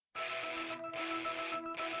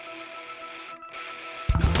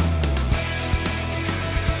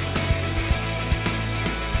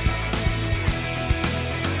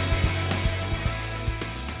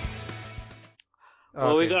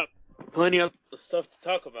we Okay. got plenty of stuff to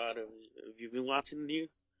talk about. Have you been watching the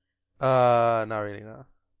news? Not really, no.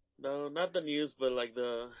 No, not the news, but like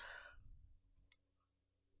the.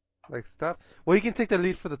 Like stuff. Well, you can take the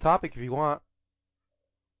lead for the topic if you want.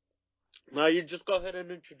 No, you just go ahead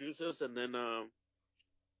and introduce us, and then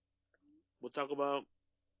we'll talk about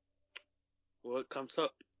what comes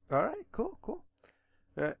up. All right, cool, cool.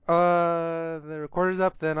 All right. The recorder's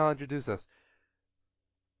up, then I'll introduce us.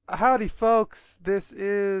 Howdy, folks. This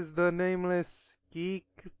is the Nameless Geek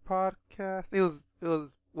podcast.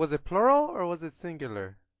 Was it plural or was it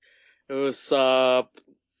singular? It was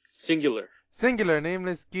singular. Singular,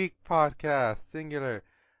 Nameless Geek podcast, singular.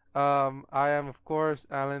 I am, of course,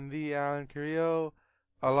 Alan Carrillo,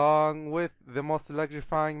 along with the most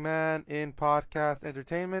electrifying man in podcast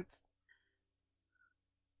entertainment.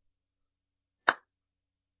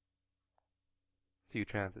 See you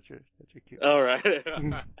trans, that you're cute. All right,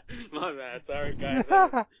 my bad. Sorry, guys.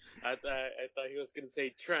 I thought he was gonna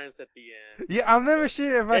say trans at the end. Yeah, I'm never But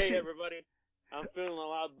sure if I hey, should. everybody, I'm feeling a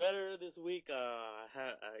lot better this week.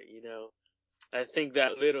 I think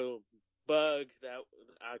that little bug that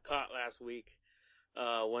I caught last week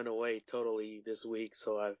went away totally this week,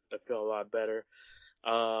 so I feel a lot better.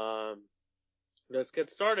 Um, let's get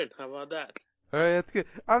started. How about that? Alright, that's good.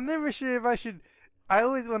 I'm never sure if I should. I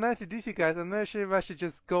always, when I introduce you guys, I'm never sure if I should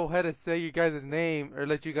just go ahead and say you guys' name or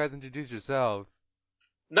let you guys introduce yourselves.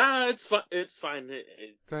 Nah, it's fine. It's fine. It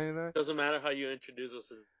Something like that? doesn't matter how you introduce us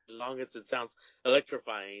as long as it sounds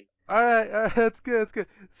electrifying. Alright, that's good, that's good.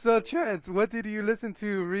 So, Chance, what did you listen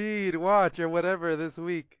to, read, watch, or whatever this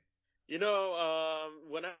week? When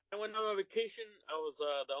I went on vacation, I was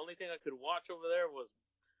the only thing I could watch over there was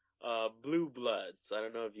Blue Bloods. I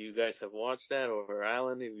don't know if you guys have watched that, or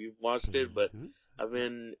Alan, if you've watched it, but Blue? I've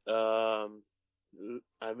been um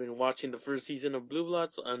I've been watching the first season of Blue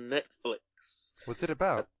Bloods on Netflix. What's it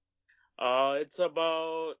about? It's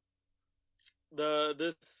about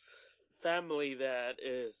this family that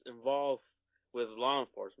is involved with law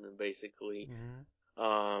enforcement, basically. Mm-hmm.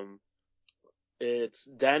 Um, it's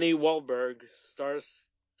Danny Wahlberg stars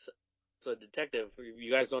as a detective. If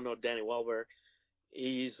you guys don't know Danny Wahlberg,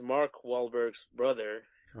 he's Mark Wahlberg's brother.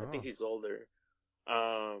 I think Oh. he's older.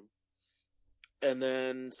 Um, and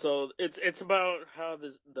then so it's about how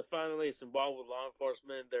the family is involved with law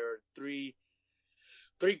enforcement. There are three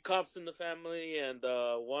cops in the family, and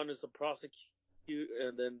one is a prosecutor,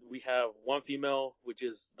 and then we have one female, which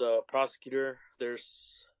is the prosecutor.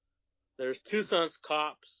 There's two sons,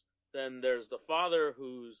 cops. Then there's the father,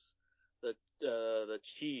 who's the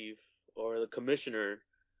chief or the commissioner,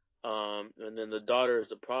 and then the daughter is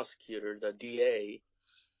the prosecutor, the DA,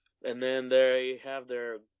 and then they have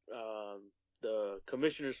their the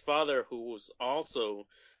commissioner's father, who was also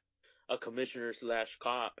a commissioner slash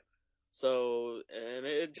cop. So, and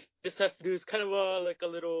it just has to do, it's kind of like a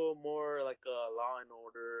little more like a Law and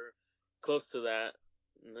Order, close to that.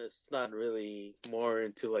 And it's not really more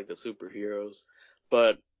into like the superheroes,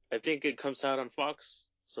 but I think it comes out on Fox.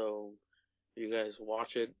 So you guys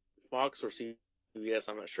watch it, Fox or CBS,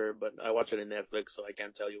 I'm not sure, but I watch it in Netflix, so I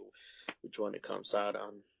can't tell you which one it comes out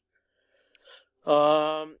on.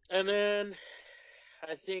 And then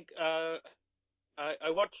I think I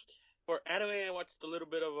watched for anime. I watched a little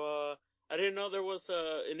bit of I didn't know there was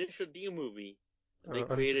a Initial D movie. They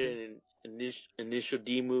Unusual. created an Initial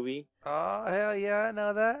D movie. Oh, hell yeah, I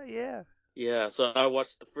know that, yeah. Yeah, so I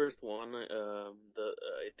watched the first one. I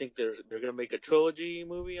think they're gonna make a trilogy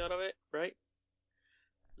movie out of it, right?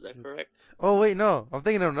 Is that correct? Oh, wait, no. I'm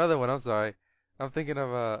thinking of another one, I'm sorry. I'm thinking of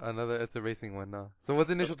another, it's a racing one, no. So what's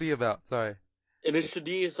Initial D Okay. about? Sorry. Initial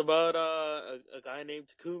D is about a guy named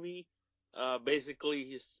Takumi.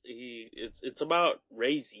 Basically, it's about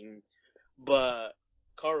racing, but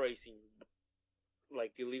car racing,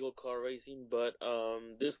 like illegal car racing. But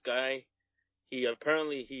this guy,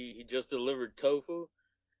 he just delivered tofu,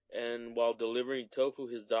 and while delivering tofu,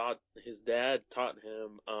 his dad taught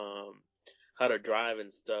him how to drive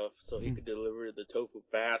and stuff, so he could deliver the tofu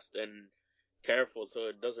fast and careful, so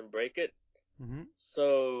it doesn't break it. Mm-hmm.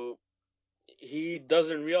 So he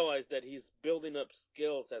doesn't realize that he's building up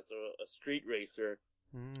skills as a street racer,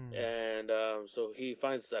 Mm. and so he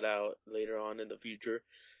finds that out later on in the future.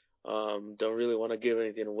 Don't really want to give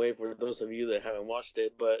anything away for those of you that haven't watched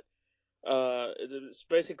it, but it's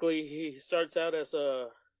basically he starts out as a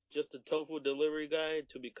just a tofu delivery guy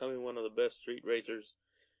to becoming one of the best street racers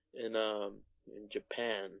in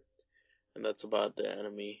Japan, and that's about the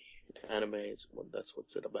anime. Anime is that's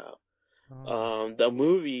what's it about. Oh. The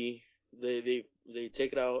movie they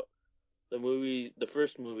take it out. The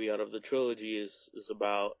first movie out of the trilogy is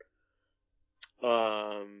about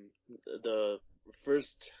um the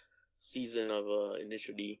first season of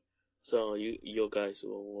Initial D, so you guys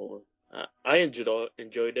will. I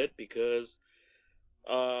enjoyed it because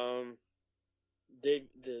um they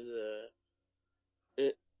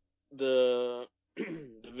it, the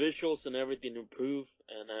the visuals and everything improve,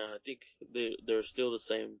 and I think they're still the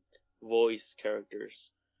same voice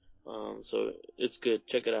characters. So it's good.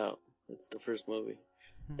 Check it out. It's the first movie,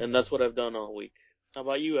 and that's what Hmm. I've done all week. How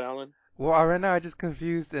about you, Alan? Well, right now I just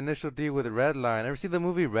confused Initial D with Red Line. Ever see the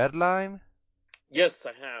movie Red Line? Yes, I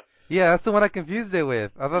have. Yeah, that's the one I confused it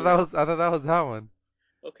with. Yeah. I thought that was that one.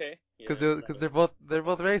 Okay. Cause Yeah. they, cause they're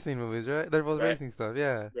both racing movies, right? They're both Right. racing stuff.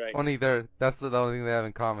 Yeah. Right. Only that's the only thing they have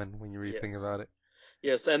in common when you really think about Yes. it.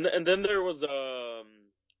 Yes, and then there was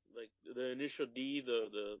like the Initial D,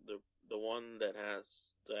 the one that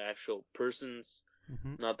has the actual persons,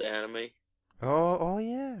 Hmm. not the anime. Oh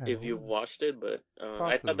yeah. If you watched it, but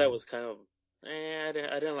I thought that Possibly. was kind of I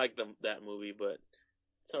didn't like that movie, but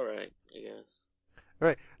it's all right, I guess.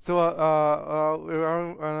 Right. So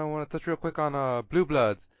I want to touch real quick on Blue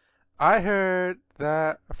Bloods. I heard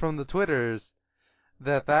that from the Twitters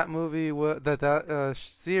that movie was that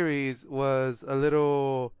series was a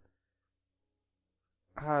little,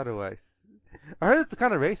 how do I heard it's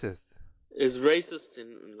kind of racist. Is racist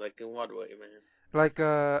in what way, man? Like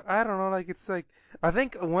I don't know, like it's like I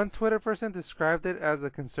think one Twitter person described it as a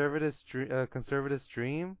conservative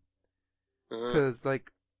dream, Uh-huh. 'cause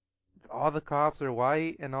like all the cops are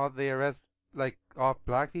white and all they arrest like all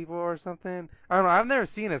black people or something. I don't know. I've never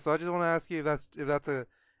seen it, so I just want to ask you if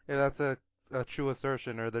that's a true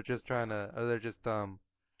assertion, or they're just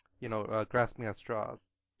grasping at straws.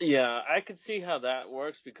 Yeah, I could see how that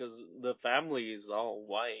works because the family is all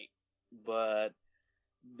white, but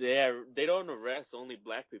they don't arrest only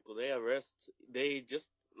black people. They just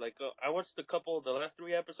like I watched a couple of the last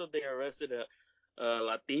three episodes. They arrested a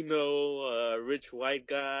Latino, rich white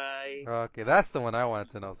guy. Okay, that's the one I wanted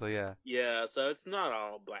to know. So yeah. Yeah, so it's not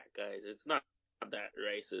all black guys. It's not that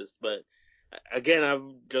racist, but again,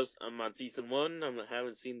 I'm on season one. I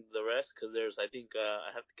haven't seen the rest because there's I think I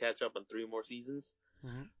have to catch up on three more seasons.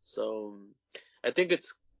 Hmm. So I think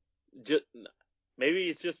it's just maybe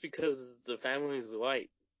it's just because the family is white,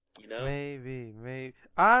 you know? Maybe.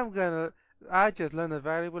 I just learned a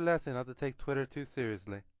valuable lesson not to take Twitter too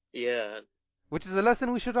seriously, Yeah, which is a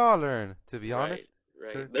lesson we should all learn, to be right, honest.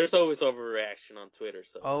 right. Sure. There's always overreaction on Twitter,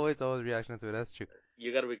 so Always reaction to it. That's true.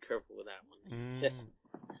 you got to be careful with that one. Mm.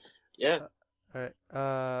 Yeah. All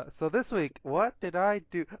right. So this week, what did I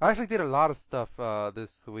do? I actually did a lot of stuff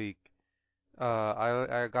this week.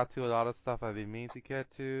 I got to a lot of stuff I've been meaning to get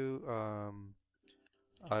to.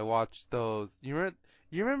 I watched those. You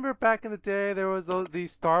remember back in the day there was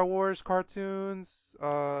these Star Wars cartoons.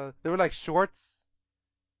 They were like shorts.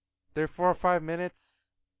 They're 4 or 5 minutes.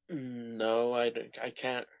 No, I don't, I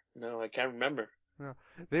can't. No, I can't remember. No,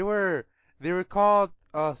 they were they were called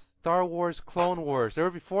Star Wars Clone Wars. They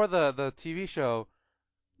were before the TV show.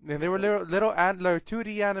 And they were Okay. little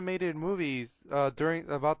 2D animated movies during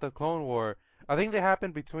about the Clone War. I think they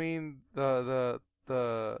happened between the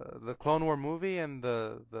Clone War movie and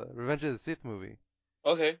the Revenge of the Sith movie.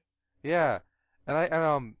 Okay. Yeah,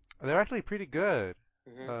 they're actually pretty good.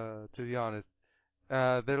 Mhm. To be honest,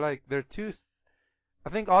 they're I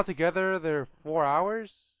think altogether they're 4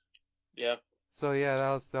 hours. Yeah. So yeah,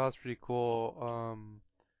 that was pretty cool.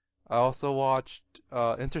 I also watched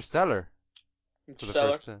Interstellar for the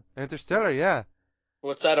Interstellar. first time. Interstellar, yeah.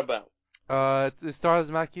 What's that about? It stars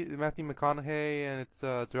Matthew McConaughey and it's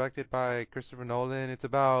directed by Christopher Nolan. It's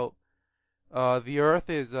about the Earth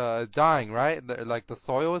is dying, right? Like the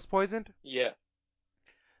soil is poisoned. Yeah.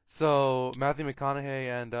 So Matthew McConaughey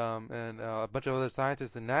and a bunch of other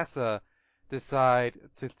scientists in NASA decide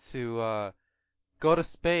to go to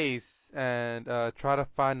space and try to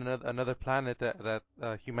find another planet that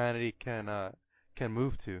humanity can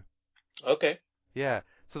move to. Okay. Yeah.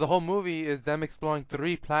 So the whole movie is them exploring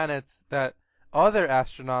three planets that other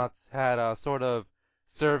astronauts had sort of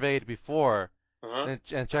surveyed before, Uh-huh.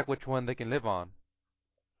 and check which one they can live on.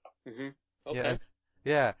 Mhm. Yeah, Okay.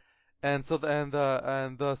 yeah, and so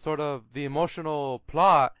the sort of the emotional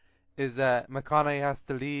plot is that McConaughey has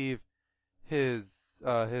to leave his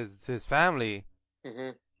family,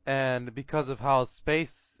 Mhm. and because of how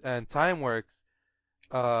space and time works,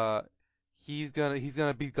 uh, he's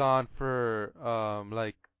gonna be gone for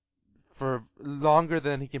longer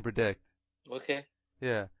than he can predict. Okay.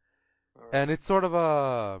 Yeah, All right. and it's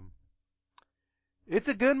a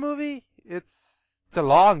good movie. It's a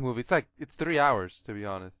long movie. It's 3 hours, to be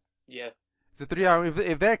honest. Yeah. It's a 3 hour.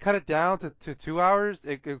 If they had cut it down to 2 hours,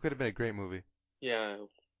 it could have been a great movie. Yeah.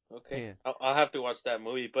 Okay, Yeah. I'll have to watch that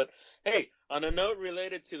movie. But hey, on a note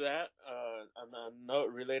related to that, on a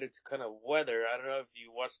note related to kind of weather, I don't know if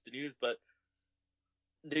you watched the news, but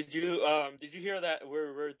did you hear that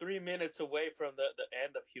we're 3 minutes away from the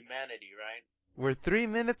end of humanity, right? We're 3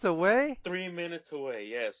 minutes away? 3 minutes away.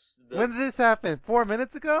 Yes. When did this happen? 4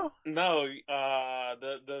 minutes ago? No,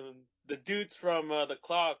 the dudes from the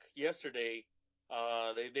clock yesterday,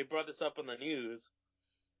 they brought this up on the news.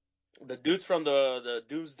 The dudes from the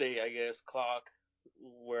Doomsday, I guess, clock,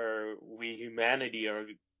 where we humanity are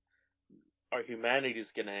our humanity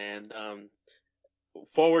is gonna end.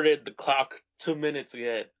 Forwarded the clock 2 minutes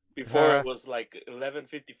ahead. Before it Huh? was like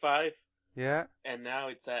 11:55, Yeah. and now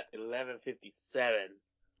it's at 11:57.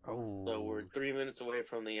 So we're Oh. 3 minutes away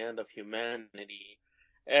from the end of humanity.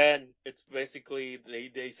 And it's basically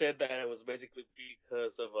they said that it was basically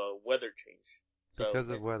because of a weather change. So Because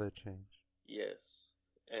of weather change. yes,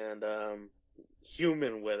 and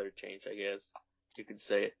human weather change, I guess you could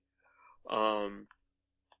say. Um,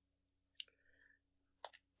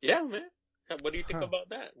 yeah, man. What do you think Huh. about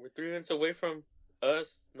that? We're 3 minutes away from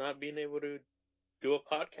us not being able to do a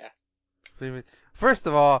podcast. First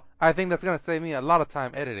of all, I think that's gonna save me a lot of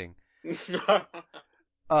time editing.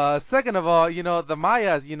 Second of all, the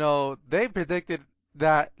Mayas, they predicted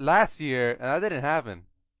that last year, and that didn't happen.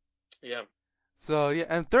 Yeah, So yeah,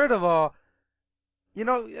 and third of all,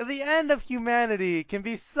 the end of humanity can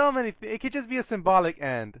be so many. It could just be a symbolic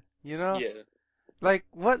end. yeah, Like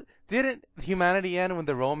what didn't humanity end when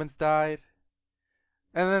the Romans died?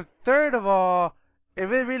 And then third of all,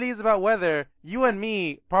 if it really is about weather, you and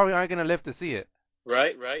me probably aren't gonna live to see it.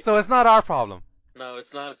 right, right. So it's not our problem. No,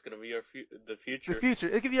 it's not. It's gonna be the The future, future.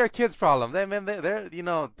 It could be our kids' problem. They, man,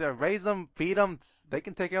 they raise them, feed them. They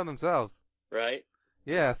can take care of themselves. right?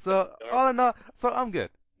 That's Yeah. So basically our all in problem. all, so I'm good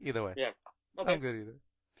either way. Yeah. I'm Okay. good either.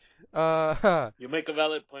 Uh, You make a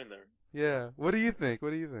valid point there. yeah. What do you think? What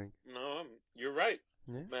do you think? No, you're right,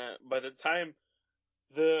 Yeah. man. By the time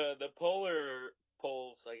the polar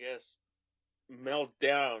poles, I guess, melt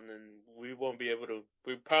down, and we won't be able to.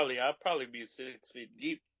 I'll probably be 6 feet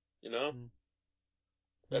deep. You know,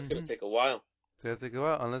 that's gonna Mm-hmm. take a while, So they have to go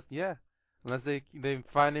out unless they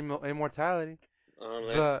find immortality.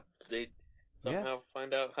 unless But they yeah, somehow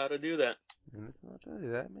find out how to do that. and let's not tell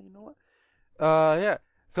you that. Man, you know what? Yeah.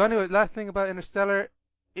 So anyway, last thing about Interstellar,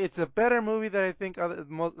 it's a better movie than I think other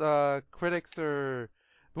most critics are.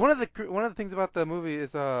 One of the things about the movie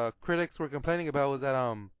is critics were complaining about was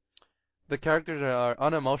that the characters are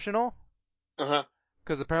unemotional Uh huh.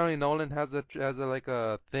 because apparently Nolan has a like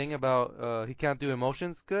a thing about he can't do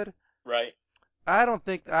emotions good. Right. I don't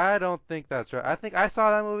think that's right. I think I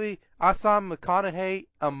saw that movie. I saw McConaughey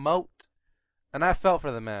emote, and I felt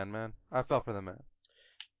for the man, man. I felt for the man.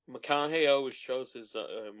 McConaughey always shows his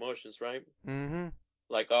emotions, right? Mm-hmm.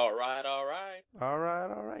 Like, all right, all right, All right,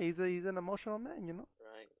 all right. He's an emotional man.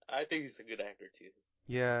 right. I think he's a good actor too.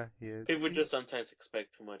 Yeah, he is. People just sometimes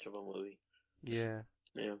expect too much of a movie. Yeah.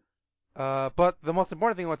 Yeah. But the most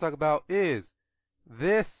important thing I want to talk about is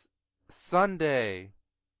this Sunday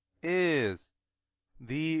is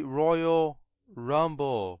the Royal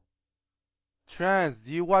Rumble. Trans,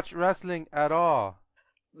 do you watch wrestling at all?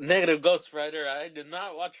 Negative Ghost Rider. I did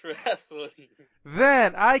not watch wrestling.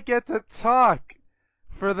 Then I get to talk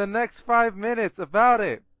for the next 5 minutes about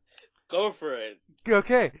it. Go for it.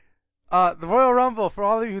 Okay. The Royal Rumble, for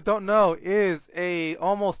all of you who don't know, is a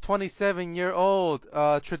almost 27-year-old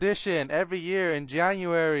tradition. Every year in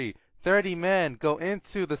January, 30 men go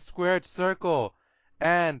into the squared circle,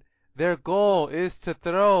 and their goal is to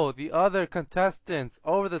throw the other contestants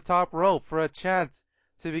over the top rope for a chance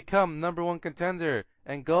to become number one contender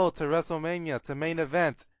and go to WrestleMania to main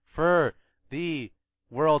event for the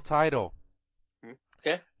world title.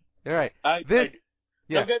 Okay. All right. I This, don't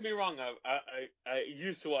yeah. get me wrong. I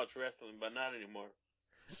used to watch wrestling, but not anymore.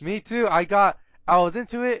 Me too. I was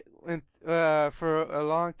into it for a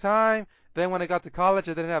long time. Then when I got to college,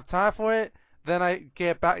 I didn't have time for it. Then I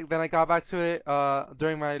got back to it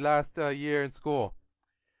during my last year in school.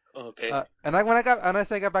 Okay. And I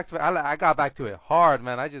say I got back to it, I got back to it hard,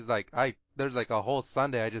 man. I just like I there's like a whole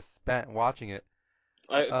Sunday I just spent watching it.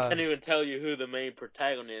 I Uh, can't even tell you who the main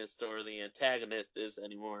protagonist or the antagonist is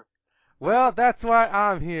anymore. well, that's why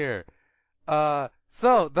I'm here.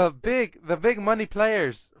 So the big money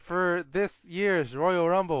players for this year's Royal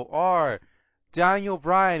Rumble are Daniel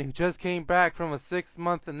Bryan, who just came back from a 6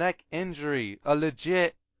 month neck injury, a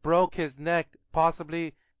legit broke his neck,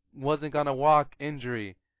 possibly wasn't gonna walk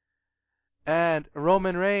injury, and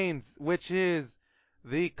Roman Reigns, which is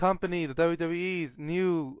the WWE's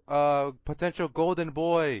new potential golden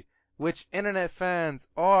boy, which internet fans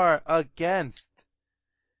are against.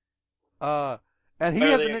 Uh, and he Why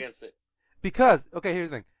are has they been against it? because okay, here's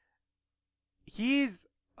the thing. He's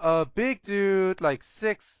a big dude, like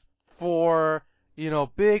 6'4",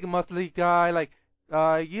 big muscly guy. Like,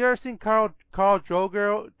 you ever seen Carl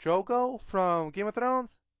Drogo from Game of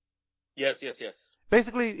Thrones? Yes, yes, yes.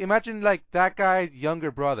 Basically, imagine like that guy's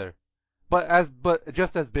younger brother, but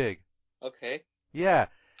just as big. Okay, Yeah,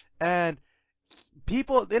 and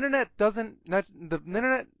the internet doesn't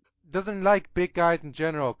like big guys in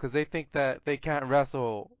general because they think that they can't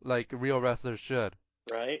wrestle like real wrestlers should.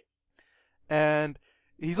 right. And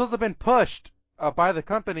he's also been pushed by the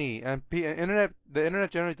company, and the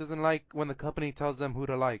internet generally doesn't like when the company tells them who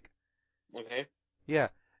to like. Okay. Yeah,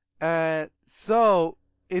 and so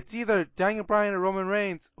it's either Daniel Bryan or Roman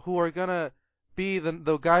Reigns who are gonna be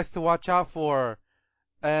the guys to watch out for.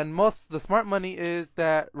 And the smart money is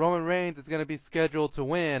that Roman Reigns is gonna be scheduled to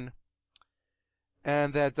win,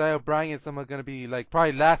 and that Daniel Bryan is somehow gonna be like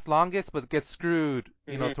probably last longest, but get screwed,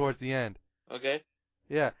 Mhm. towards the end. Okay.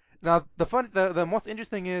 Yeah. Now the most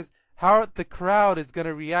interesting is how the crowd is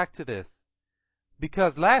gonna react to this,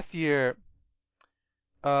 because last year,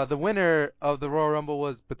 the winner of the Royal Rumble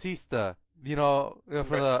was Batista. For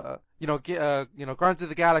Right. the Guardians of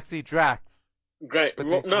the Galaxy Drax Great.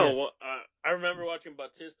 Batista. Yeah. No, I remember watching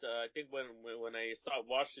Batista. I think when I stopped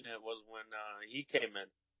watching it was when he came in.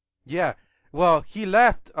 Yeah. Well, he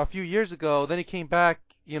left a few years ago. Then he came back,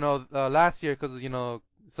 last year because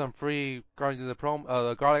some free Guardians of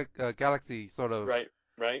the Galaxy sort of Right.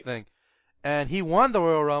 Right. thing, and he won the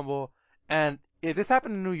Royal Rumble. And this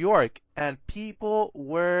happened in New York, and people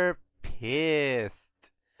were pissed.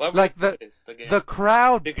 Why were Like they the pissed again? the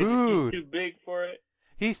crowd Because he's booed. too big for it.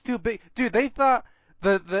 He's too big, dude. They thought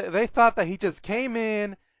that he just came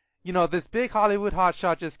in, this big Hollywood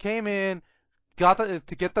hotshot just came in,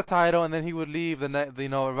 to get the title, and then he would leave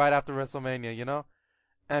right after WrestleMania,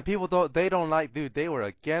 And people don't like, dude. They were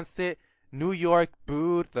against it. New York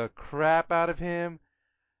booed the crap out of him,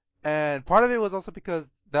 and part of it was also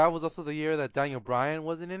because that was also the year that Daniel Bryan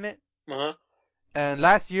wasn't in it. Uh huh. And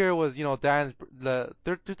last year was, Dan's the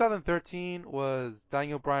 2013 was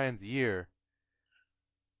Daniel Bryan's year,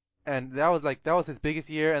 and that was his biggest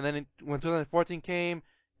year. And then when 2014 came,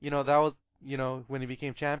 that was when he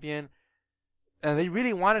became champion, and they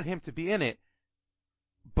really wanted him to be in it,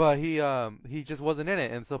 but he just wasn't in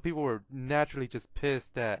it, and so people were naturally just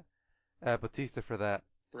pissed at Batista for that.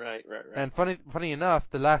 Right. Right. Right. And funny enough,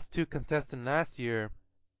 the last two contestants last year,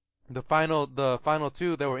 the final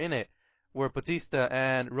two that were in it were Batista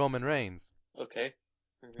and Roman Reigns. Okay.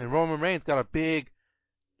 Mhm. And Roman Reigns got a big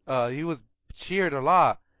he was cheered a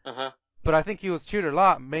lot, Uh huh. but I think he was cheered a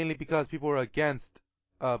lot mainly because people were against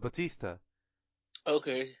Batista.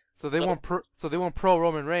 Okay. So they So weren't pro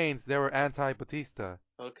Roman Reigns, they were anti Batista.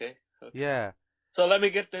 okay. Okay. Yeah. So let me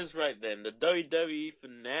get this right then. The WWE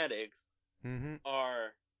fanatics Mhm.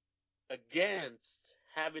 are against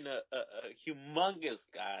having a humongous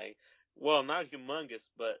guy. Well, not humongous,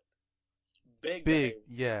 but big guy Big,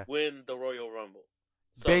 yeah. win the Royal Rumble.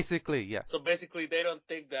 So Basically, yes. so basically, they don't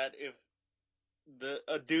think that if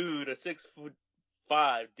a dude, a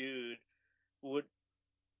 6'5" dude, would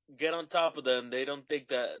get on top of them, they don't think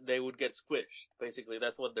that they would get squished. Basically,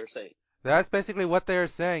 that's what they're saying. That's basically what they're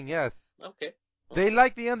saying, yes. Okay. They Okay.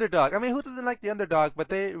 like the underdog. I mean, who doesn't like the underdog? But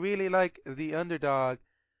they really like the underdog.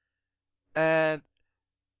 And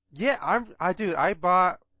yeah, dude, I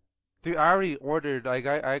already ordered. Like,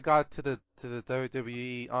 I got to the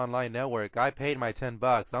WWE online network. I paid my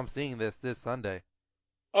 $10. I'm seeing this Sunday.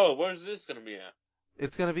 Oh, where's this gonna be at?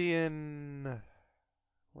 It's gonna be in,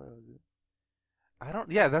 where was it? I don't.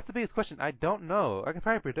 Yeah, that's the biggest question. I don't know. I can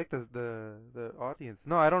probably predict the audience.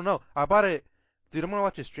 No, I don't know. I bought it, dude. I'm gonna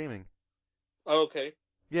watch it streaming. Oh, okay.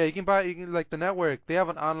 Yeah, you can like the network. They have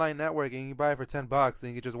an online network, and you can buy it for $10,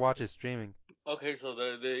 and you can just watch it streaming. Okay, so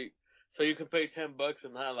so you can pay $10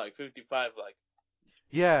 and have like 55 like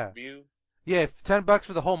Yeah, view. yeah, $10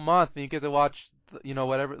 for the whole month, and you get to watch,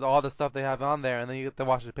 whatever all the stuff they have on there, and then you get to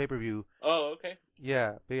watch the pay-per-view. Oh, okay.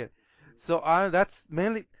 Yeah, yeah. So that's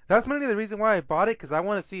mainly the reason why I bought it, because I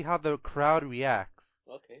want to see how the crowd reacts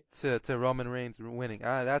Okay. to Roman Reigns winning.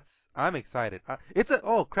 I'm excited. It's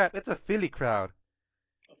a Philly crowd.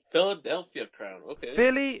 Philadelphia Crown. Okay.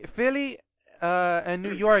 Philly, and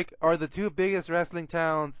New York are the two biggest wrestling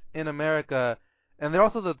towns in America, and they're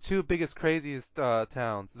also the two biggest craziest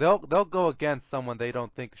towns. They'll go against someone they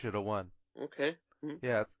don't think should have won. Okay. Hmm.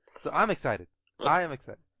 Yeah, so I'm excited. Okay. I am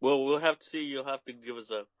excited. Well, we'll have to see. You'll have to give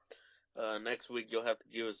us a next week. You'll have to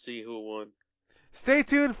give us see who won. Stay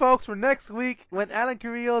tuned, folks, for next week when Alan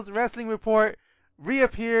Carrillo's wrestling report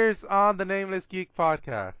reappears on the Nameless Geek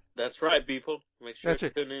podcast. That's right, people. Make sure That's to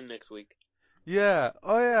right. tune in next week. Yeah.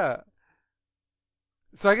 Oh yeah.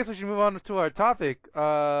 So I guess we should move on to our topic.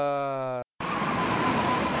 Nerd!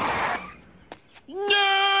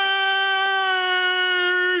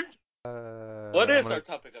 What I'm is our gonna.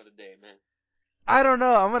 topic of the day, man? I don't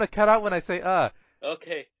know. I'm gonna cut out when I say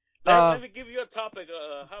Okay. Let Um. me give you a topic.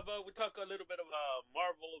 How about we talk a little bit about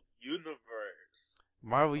Marvel Universe?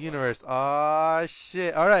 Marvel How about that? Universe. Ah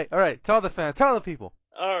shit. All right. All right. Tell the fan. Tell the people.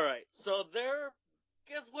 Alright, so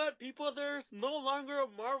guess what, people? There's no longer a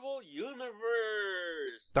Marvel Universe!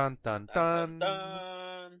 Dun dun Dun dun dun.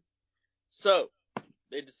 dun! So,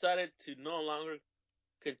 they decided to no longer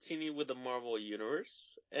continue with the Marvel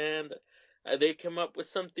Universe, and they came up with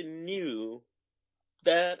something new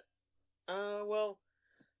that, well,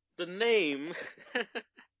 the name,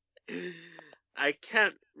 I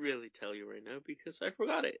can't really tell you right now because I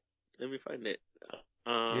forgot it. Let me find it.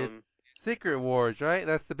 Um, It's Secret Wars, right?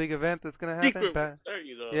 That's the big event that's gonna happen. Secret Wars. There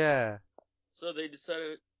you go. Yeah. So they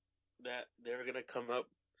decided that they're gonna come up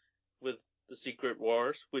with the Secret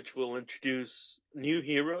Wars, which will introduce new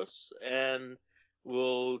heroes and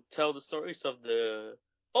will tell the stories of the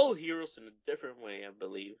old heroes in a different way, I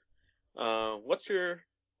believe. What's your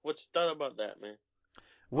thought about that, man?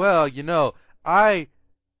 Well, I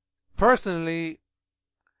personally,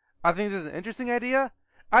 I think this is an interesting idea.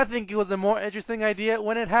 I think it was a more interesting idea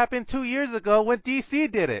when it happened 2 years ago when DC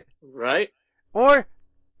did it. Right? Or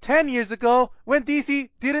 10 years ago when DC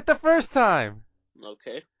did it the first time.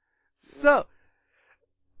 Okay. So,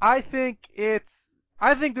 I think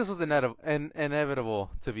this was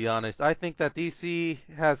inevitable, to be honest. I think that DC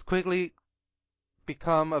has quickly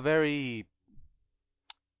become a very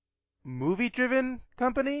movie driven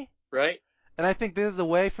company. Right? And I think this is a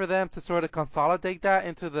way for them to sort of consolidate that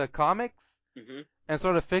into the comics Mhm. and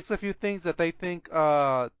sort of fix a few things that they think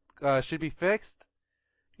should be fixed.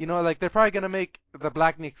 Like they're probably gonna make the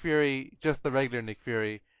Black Nick Fury just the regular Nick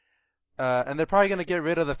Fury, and they're probably gonna get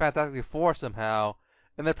rid of the Fantastic Four somehow,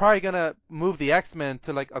 and they're probably gonna move the X-Men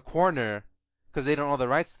to like a corner because they don't own the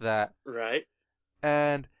rights to that. Right?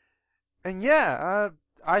 And and yeah,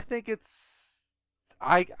 I think it's.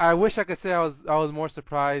 I wish I could say I was more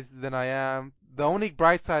surprised than I am. The only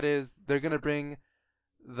bright side is they're gonna bring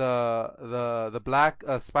the black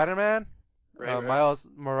Spider-Man, Right, right. Miles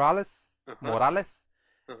Morales Uh-huh. Morales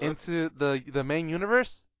Uh-huh. into the main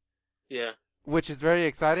universe, Yeah. which is very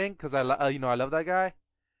exciting because I love that guy.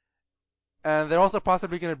 And they're also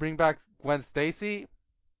possibly gonna bring back Gwen Stacy,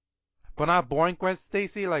 but not boring Gwen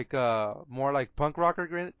Stacy, like more like punk rocker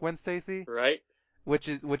Gwen Stacy, Right? which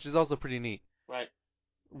is also pretty neat. Right.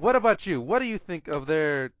 What about you? What do you think of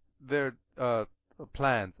their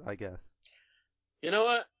plans? I guess. You know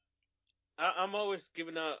what? I'm always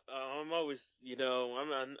giving out. I'm always,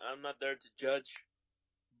 I'm not there to judge,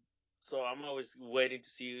 so I'm always waiting to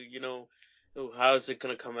see, oh, how is it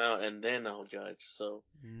gonna come out, and then I'll judge. So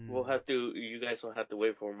Mm, you guys will have to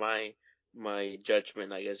wait for my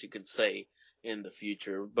judgment, I guess you could say, in the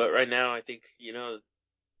future. But right now, I think,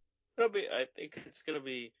 I think it's gonna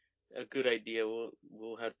be a good idea.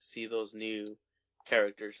 We'll have to see those new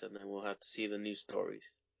characters, and then we'll have to see the new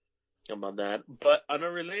stories about that. But on a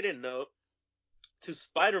related note, to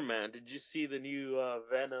Spider-Man, did you see the new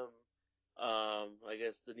Venom? I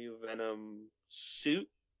guess the new Venom suit.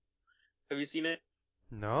 Have you seen it?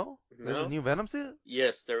 no, there's a No. new Venom suit.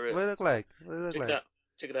 Yes, there What is. does it look So like? What does it look check it like? out.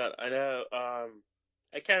 Check it out. I know.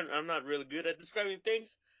 I can't. I'm not really good at describing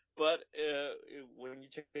things, but when you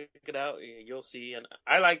check it out, you'll see. And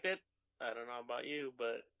I liked it. I don't know about you,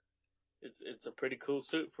 but it's a pretty cool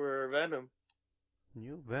suit for Venom.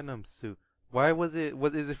 New Venom suit. Why was it?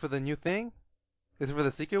 What is it for the new thing? Is it for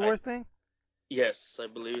the Secret I Wars thing? Yes, I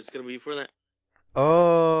believe it's gonna be for that.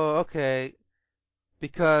 Oh, okay.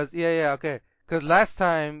 Because yeah, okay. Because last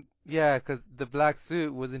time, yeah, because the black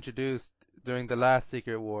suit was introduced during the last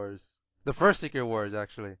Secret Wars, the first Secret Wars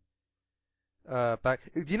actually. Back.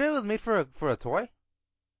 Do you know it was made for a toy?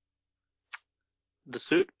 The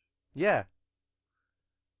suit. Yeah.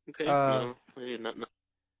 Okay. Uh, No, I did not know.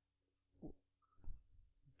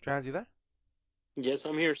 Trans, you there? Yes,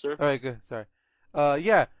 I'm here, sir. All right, good. Sorry.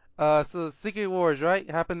 Yeah. So Secret Wars, right,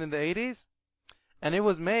 happened in the 80s, and it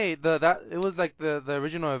was made it was like the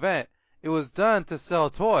original event. It was done to sell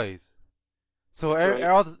toys. So Right.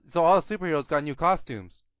 all the superheroes got new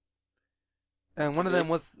costumes, and one of them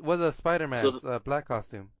Okay. was a So, Spider-Man's black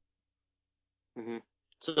costume. hmm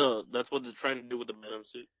so that's what they're trying to do with the Venom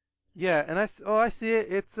suit. Yeah, and I see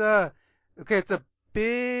it. It's okay. It's a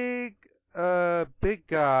big big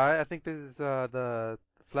guy. I think this is the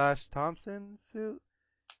Flash Thompson suit.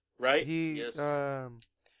 Right? He Yes. um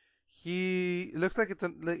he looks like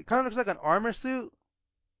like, kind of looks like an armor suit,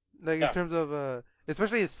 like in Yeah. terms of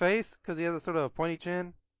especially his face because he has a sort of pointy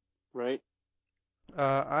chin. Right.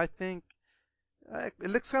 I think it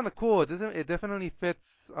looks kind of cool. It doesn't. It definitely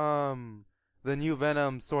fits the new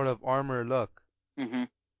Venom sort of armor look. Mhm.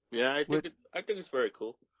 Yeah, With I think it's very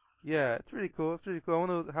cool. yeah, it's pretty cool. It's pretty cool. I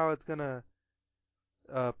wonder how it's gonna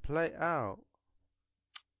play out.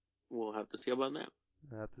 We'll have to see about that.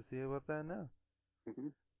 I have to see about that now.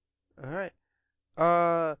 Mhm. All right.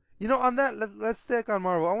 On that, let's stick on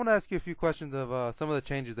Marvel. I want to ask you a few questions of some of the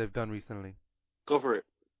changes they've done recently. Go for it.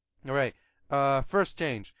 All right. First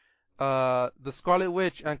change. The Scarlet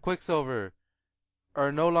Witch and Quicksilver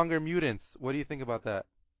are no longer mutants. What do you think about that?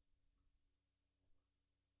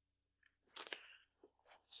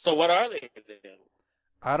 So what are they then?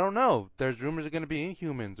 I don't know. There's rumors they're gonna be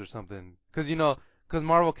Inhumans or something. Cause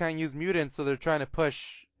Marvel can't use mutants, so they're trying to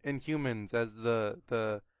push Inhumans as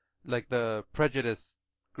the prejudice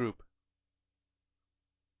group.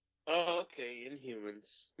 Oh, okay,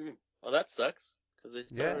 Inhumans. Well, that sucks because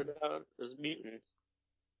they Yeah, started out as mutants.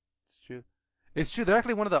 it's true. It's true. They're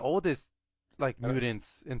actually one of the oldest like Uh,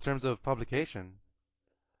 mutants in terms of publication.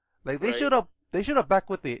 Like they right. showed up. They showed up back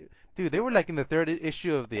with the dude. They were like in the third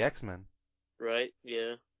issue of the X-Men. Right.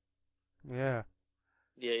 Yeah. Yeah.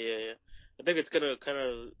 Yeah. Yeah. Yeah. I think it's gonna kind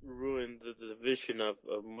of ruin the vision of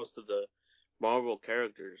most of the Marvel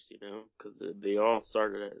characters, because they all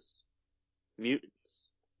started as mutants.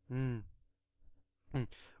 Hmm. Hmm.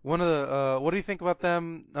 One of the what do you think about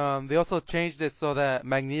them? They also changed it so that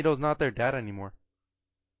Magneto's not their dad anymore.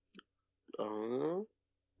 Uh,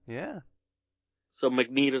 Yeah. so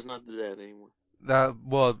Magneto's not that anymore.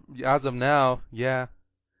 Well, as of now, yeah.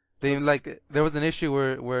 They Okay. like there was an issue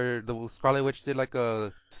where the Scarlet Witch did like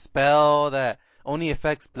a spell that only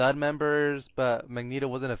affects blood members, but Magneto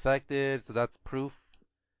wasn't affected, so that's proof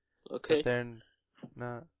that Okay. they're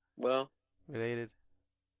not Well, related.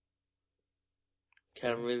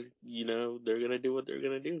 can't Yeah. really, they're gonna do what they're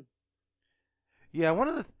gonna do. Yeah, one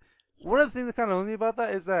of the things that kind of annoys me about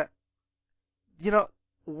that is that you know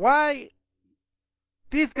why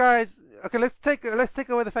these guys. Okay, let's take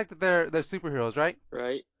away the fact that they're superheroes, right?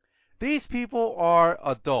 Right. These people are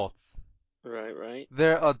adults. Right. Right.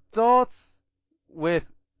 They're adults with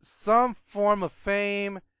some form of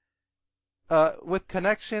fame, with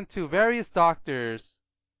connection to various doctors.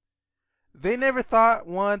 They never thought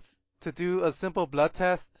once to do a simple blood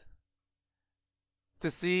test to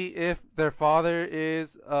see if their father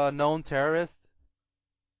is a known terrorist.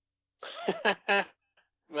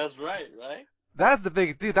 That's right. Right. That's the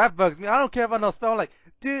biggest dude. That bugs me. I don't care about no spell. Like,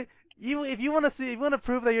 dude, if you want to see, if you want to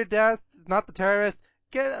prove that your dad's not the terrorist,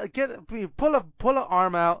 pull a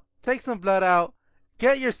arm out, take some blood out,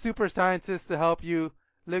 get your super scientist to help you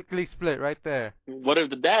lickety split right there. What if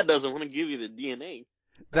the dad doesn't want to give you the DNA?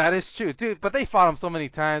 That is true, dude. But they fought him so many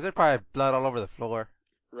times. There's probably blood all over the floor.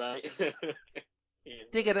 Right. Yeah,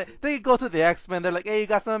 They could go to the X-Men. They're like, hey, you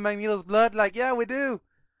got some of Magneto's blood? Like, yeah, we do.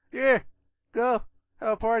 Here, go have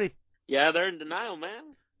a party. yeah, they're in denial,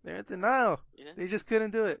 man. They're in denial. Yeah. They just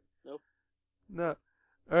couldn't do it. Nope. No.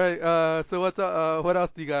 All right. So what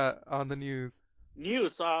else do you got on the news?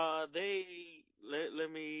 News. Let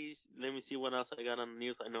me see what else I got on the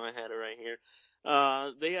news. I know I had it right here.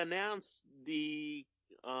 They announced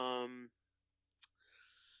um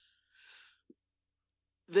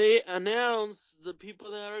the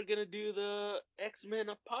people that are gonna do the X-Men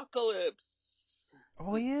Apocalypse.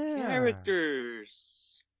 Oh The yeah.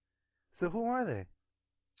 characters. So who are they?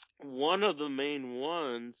 One of the main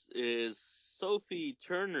ones is Sophie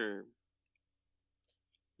Turner.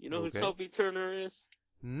 You know who Okay. Sophie Turner is?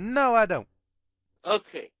 No, I don't.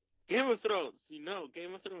 Okay. Game of Thrones. You know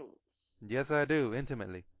Game of Thrones. Yes, I do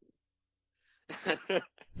intimately.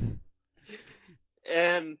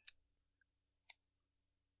 And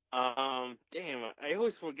damn, I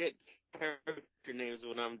always forget character names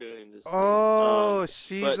when I'm doing this thing. Oh,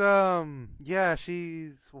 she's But yeah,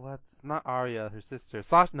 she's what's not Arya, her sister.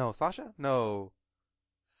 Sasha? No, Sasha? No,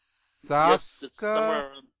 yes, it's Saska? somewhere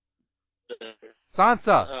around there.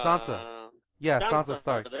 Sansa. Yeah, Sansa Sansa.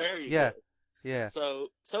 Stark. There you Yeah, go. yeah. So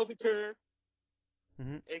Sophie Turner,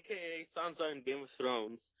 Mhm. aka Sansa in Game of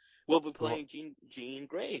Thrones, will be Cool. playing Jean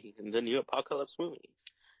Grey in the new Apocalypse movie.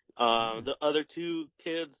 Hmm. The other two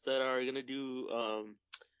kids that are gonna do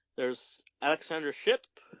there's Alexandra Shipp,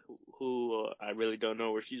 who I really don't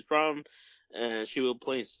know where she's from, and she will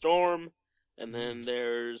play Storm. And Mm. then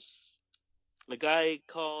there's a guy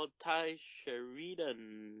called Ty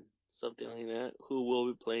Sheridan, something like that, who will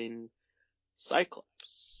be playing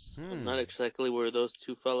Cyclops. I'm Hmm. not exactly where those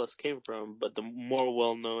two fellas came from, but the more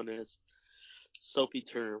well known is Sophie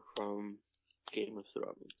Turner from Game of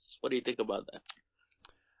Thrones. What do you think about that?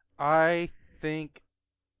 I think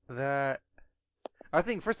that I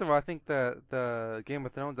think first of all, I think the Game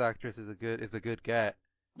of Thrones actress is a good get.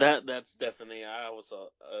 That's definitely I was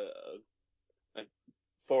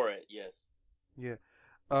for it. Yes. Yeah.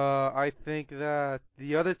 I think that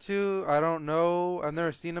the other two, I don't know. I've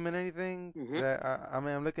never seen them in anything. Hmm. That I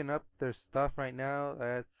mean, I'm looking up their stuff right now.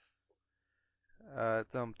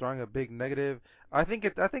 I'm throwing a big negative. I think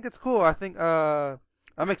it's cool.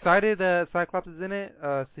 I'm excited that Cyclops is in it.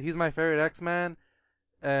 So he's my favorite X-Man,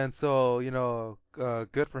 and so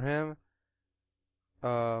good for him.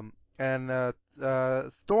 And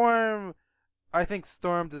Storm, I think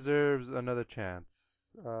Storm deserves another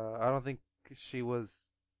chance. She was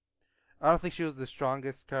I don't think she was the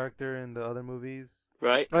strongest character in the other movies.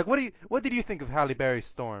 Right. Like, what did you think of Halle Berry's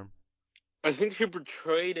Storm? I think she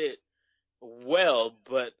portrayed it well,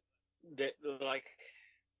 but that like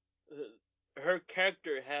her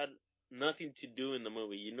character had nothing to do in the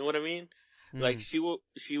movie. You know what I mean? Like Hmm.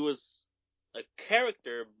 she was a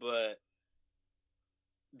character, but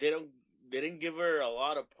they don't they didn't give her a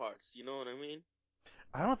lot of parts. You know what I mean?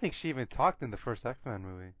 I don't think she even talked in the first X-Men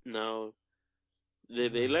movie. No,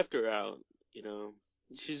 they Hmm. left her out. You know,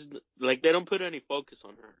 she's like they don't put any focus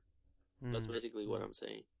on her. That's Hmm. basically what Hmm. I'm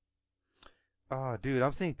saying. Oh, dude,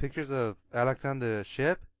 I'm seeing pictures of Alex on the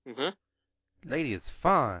ship. Uh huh. Lady is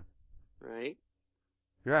fine. Right.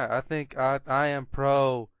 Yeah, I am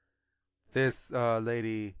pro this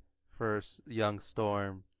lady for young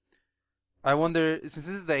Storm. I wonder, since this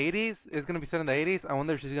is the 80s, it's gonna be set in the 80s. I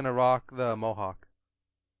wonder if she's gonna rock the mohawk.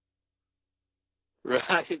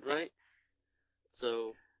 Right. Right.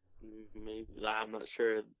 So maybe I'm not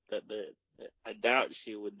sure that I doubt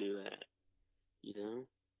she would do that. You know.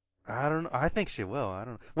 I don't know. I think she will. I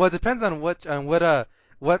don't know. Well, it depends on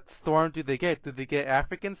what Storm do they get? Do they get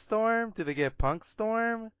African Storm? Do they get Punk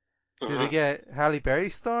Storm? Uh Do they huh. get Halle Berry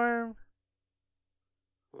Storm?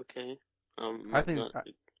 Okay. I Not think not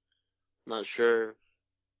not sure.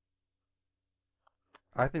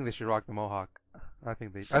 I think they should rock the mohawk. I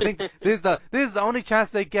think this is the only chance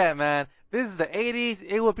they get, man. This is the 80s.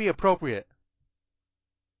 It would be appropriate.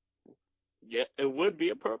 Yeah, it would be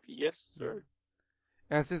appropriate. Yes, Yeah. sir.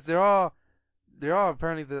 And since they're all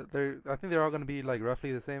apparently they're I think they're all gonna be like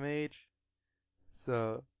roughly the same age.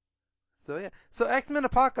 So yeah. So X-Men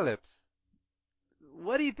Apocalypse.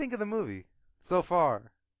 What do you think of the movie so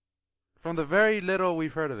far? From the very little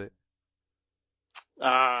we've heard of it.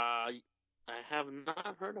 I have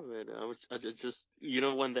not heard of it. I just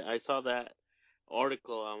when I saw that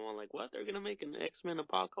article, I'm all like, what? They're gonna make an X-Men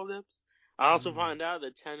Apocalypse? I also Mm. find out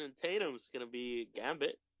that Channing Tatum's gonna be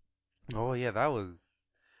Gambit, Oh yeah, that was.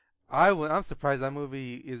 I'm surprised that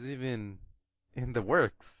movie is even in the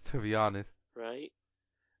works, to be honest. right?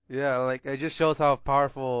 Yeah, like it just shows how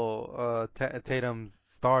powerful Tatum's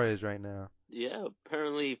star is right now. Yeah,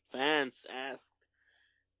 apparently fans asked,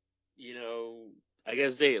 you know, I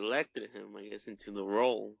guess they elected him, I guess, into the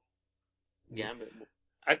role, Yeah. Gambit.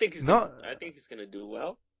 No, I think he's gonna do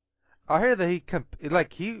well, I heard that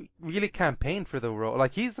he really campaigned for the role.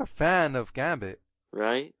 Like he's a fan of Gambit.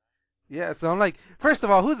 right? Yeah, so I'm like, first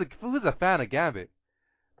of all, who's a fan of Gambit?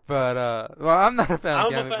 But well, I'm not a fan of I'm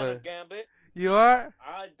a Gambit, fan but of Gambit. you are.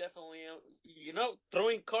 I definitely am.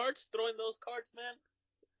 Throwing those cards, man.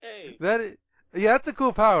 Hey, That is, yeah, that's a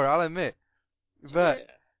cool power. I'll admit. But yeah.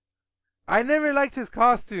 I never liked his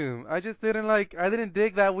costume. I didn't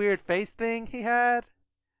dig that weird face thing he had.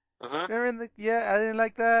 Uh huh. Remember yeah, I didn't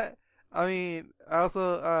like that. I mean, I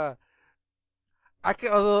also,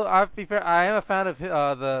 although I be fair, I am a fan of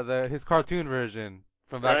his cartoon version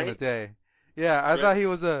from back in the Right. day. Yeah, I Right. thought he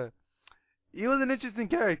was an interesting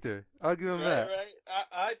character. I'll give him Right. that. Right.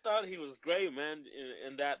 I thought he was great, man.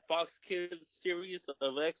 In that Fox Kids series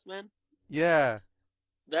of X Men, Yeah,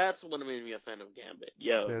 that's what made me a fan of Gambit.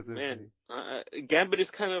 Yo, man, definitely. Gambit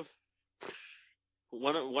is kind of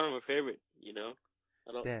one of my favorite.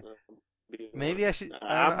 I don't Damn. be Maybe one. I should.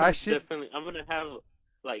 I don't know. I should. I'm gonna have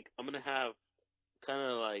I'm gonna have kind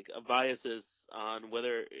of like a biases on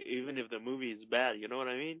whether even if the movie is bad. You know what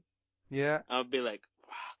I mean? Yeah. I'll be like,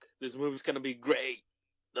 fuck, this movie's gonna be great.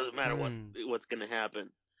 Doesn't matter Hmm. what's gonna happen.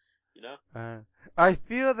 You know? Uh, I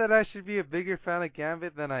feel that I should be a bigger fan of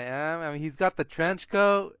Gambit than I am. I mean, he's got the trench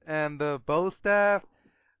coat and the bow staff,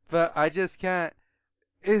 but I just can't.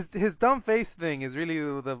 His dumb face thing is really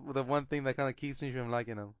the one thing that kind of keeps me from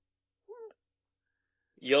liking him.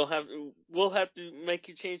 we'll have to make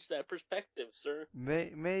you change that perspective, sir.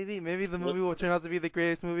 Maybe the What movie will turn out to be the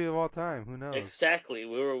greatest movie of all time. Who knows? exactly?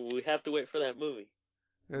 We have to wait for that movie.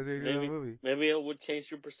 That's a good Maybe movie. maybe it would change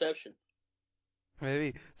your perception.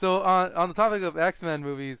 Maybe. So on the topic of X-Men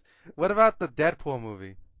movies, what about the Deadpool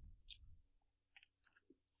movie?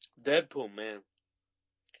 Deadpool, man,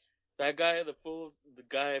 the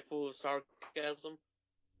guy full of sarcasm.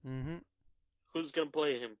 Hmm. Who's gonna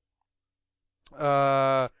play him?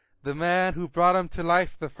 Uh, the man who brought him to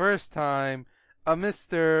life the first time, a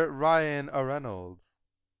Mr. Ryan Reynolds.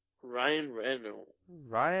 Ryan Reynolds.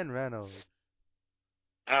 Ryan Reynolds.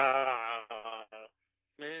 Ah,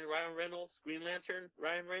 man, Ryan Reynolds, Green Lantern,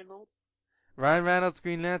 Ryan Reynolds. Ryan Reynolds,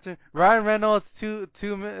 Green Lantern. Ryan Reynolds, two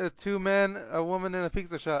men, a woman in a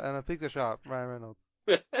pizza shop, Ryan Reynolds.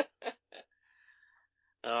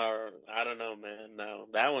 I don't know, man. No,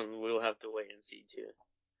 that one we'll have to wait and see too.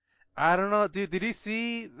 I don't know, dude. Did you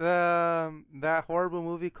see the that horrible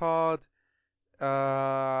movie called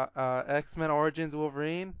X-Men Origins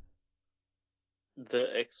Wolverine? The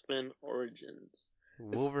X-Men Origins.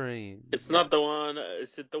 It's Wolverine, it's not the yes. one.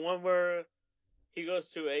 Is it the one where he goes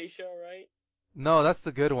to Asia, right? No, that's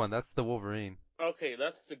the good one. That's the Wolverine. Okay,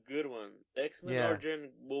 that's the good one. X-Men Yeah. Origin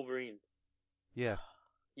Wolverine. Yes.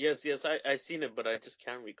 Yes, yes, I seen it, but I just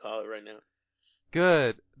can't recall it right now.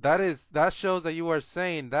 Good. That shows that you are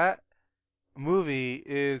saying that movie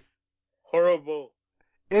is Horrible,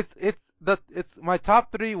 it's my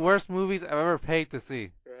top three worst movies I've ever paid to see.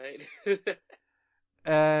 right?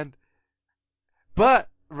 And but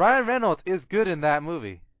Ryan Reynolds is good in that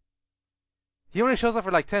movie. He only shows up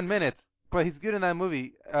for like 10 minutes, but he's good in that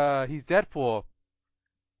movie. He's Deadpool.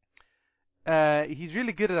 He's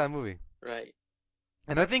really good at that movie. Right.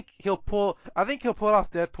 And I think he'll pull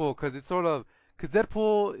off Deadpool because it's sort of because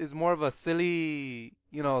Deadpool is more of a silly,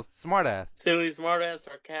 smartass. Silly, smartass,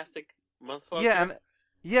 sarcastic Yeah,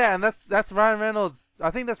 motherfucker, and that's Ryan Reynolds.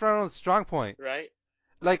 I think that's Ryan Reynolds' strong point. right?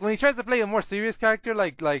 Like when he tries to play a more serious character,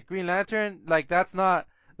 like Green Lantern, like that's not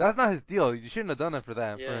his deal. You shouldn't have done it for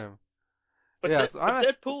Yeah. him. But Yeah, so I'm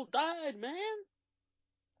Deadpool died, man.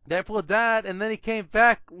 Deadpool died, and then he came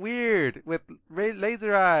back weird with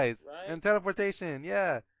laser eyes Right? and teleportation.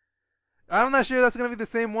 Yeah, I'm not sure that's gonna be the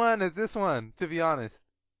same one as this one, to be honest.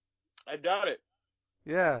 I doubt it.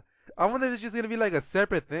 Yeah, I wonder if it's just gonna be like a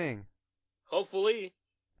separate thing. Hopefully,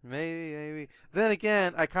 Maybe. Then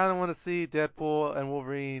again, I kind of want to see Deadpool and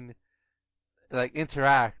Wolverine like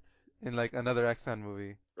interact in like another X-Men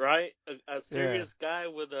movie. right? A Yeah. serious guy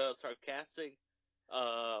with a sarcastic,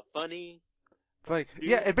 funny Like,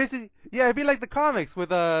 yeah, dude, it'd be like the comics with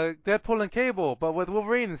Deadpool and Cable, but with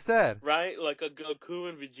Wolverine instead. right? Like a Goku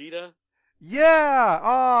and Vegeta. Yeah.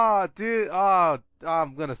 Oh, dude. Oh,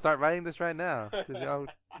 I'm gonna start writing this right now.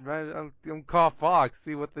 I'm call Fox.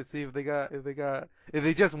 See if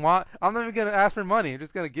they just want. I'm not even gonna ask for money. I'm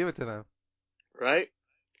just gonna give it to them. Right?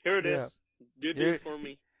 Here it Yeah. is. Do this Here for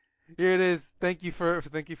me. here it is. Thank you for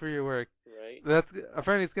your work. Right? That's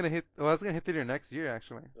apparently it's gonna hit. Well, it's gonna hit theater next year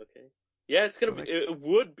actually. Okay. Yeah, it's gonna So be. next. It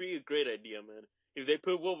would be a great idea, man. If they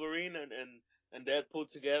put Wolverine and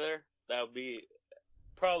Deadpool together, that would be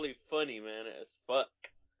probably funny, man, as fuck.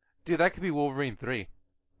 Dude, that could be Wolverine 3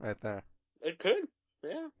 right there. It could.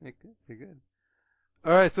 Yeah. It could be good.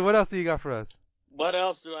 All right, so what else do you got for us? What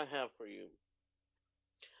else do I have for you?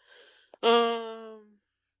 Um,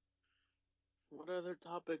 what other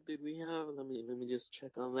topic did we have? Let me just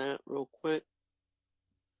check on that real quick.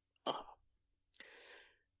 Oh,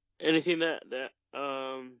 anything that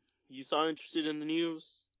you saw interested in the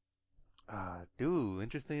news Dude,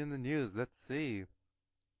 interesting in the news. Let's see.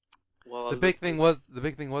 while I look for that? The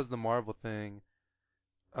big thing was the Marvel thing.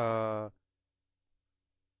 Uh,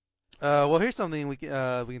 well, here's something we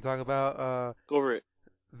can talk about. Go over it.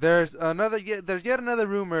 There's yet another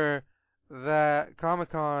rumor that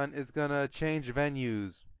Comic Con is gonna change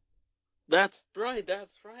venues. That's right.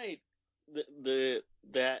 That's right.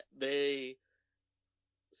 That they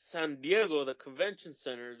San Diego, the convention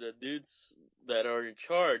center, the dudes that are in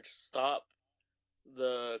charge stop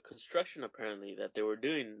the construction apparently that they were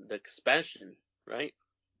doing, the expansion, right?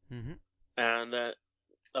 Hmm. And that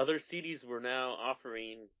other cities were now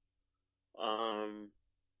offering um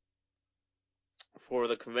for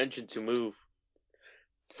the convention to move.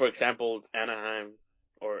 For example, Anaheim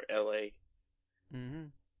or LA. Hmm.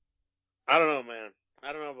 I don't know, man.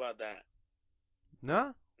 I don't know about that.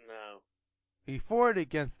 No, No. are you for it or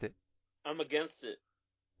against it? I'm against it.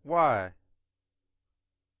 Why?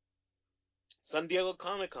 San Diego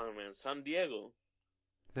Comic Con, man. San Diego.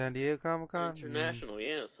 San Diego Comic Con? International,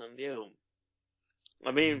 yeah, San Diego.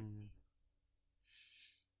 I mean, Mm.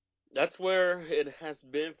 That's where it has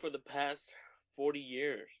been for the past 40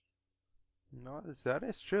 years, No, that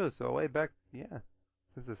is true. So way back, yeah,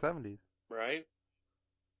 since the 70s. right?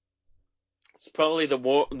 It's probably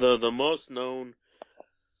the most known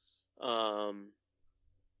um,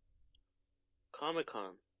 Comic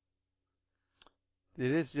Con.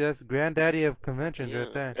 It is just granddaddy of conventions right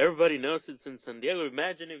Yeah, there. everybody knows it's in San Diego.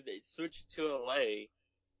 Imagine if they switch it to LA.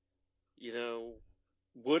 You know,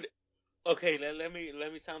 would okay? Let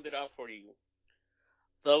me sound it out for you.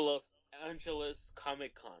 The Los Angeles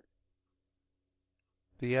Comic Con.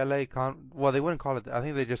 The LA well, they wouldn't call it. I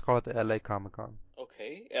think they just call it the LA Comic Con.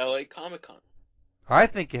 Okay, LA Comic Con. I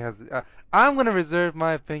think it has. I'm gonna reserve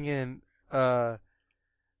my opinion.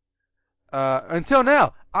 Until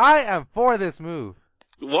now, I am for this move.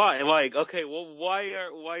 Why? Like, okay, well, why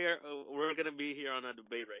are we're gonna be here on a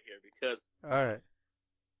debate right here? Because All right,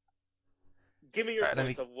 give me your all right.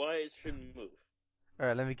 points of why it shouldn't move.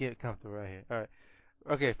 Let me get comfortable right here. All right.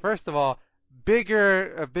 Okay. First of all,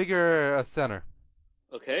 bigger center.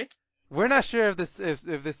 Okay, We're not sure if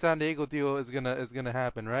this San Diego deal is gonna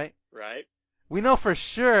happen, right? right? We know for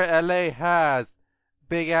sure LA has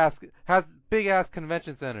big ass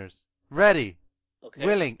convention centers ready, Okay,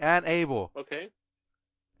 willing, and able. okay.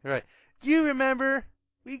 Right. Do you remember?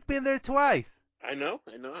 We've been there twice. I know.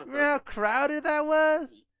 Remember how crowded that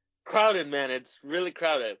was? Crowded, man. It's really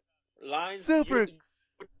crowded. Lines, Super. you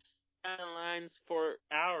would stand in lines for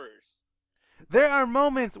hours. There are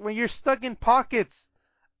moments when you're stuck in pockets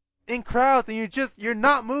in crowds and you're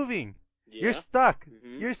not moving. You're Yeah. stuck.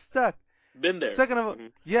 Mhm. You're stuck. Been there. Second of all,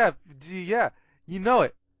 Mhm. yeah, yeah, you know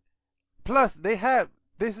it. Plus,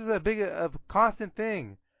 this is a constant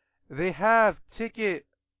thing. They have ticket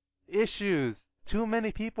issues. Too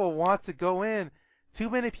many people want to go in. Too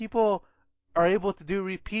many people are able to do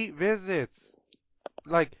repeat visits.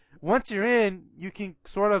 Like, once you're in, you can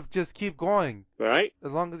sort of just keep going Right.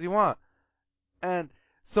 as long as you want. And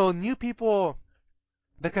so new people,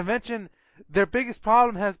 the convention, their biggest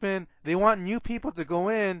problem has been they want new people to go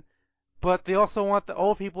in, but they also want the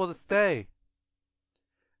old people to stay.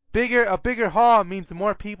 A bigger hall means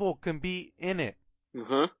more people can be in it. Uh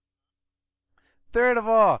huh. Third of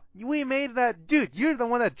all, we made that dude. You're the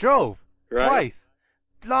one that drove Right. twice.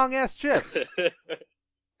 Long ass trip.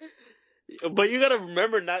 But you gotta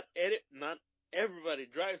remember, not everybody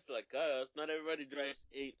drives like us. Not everybody drives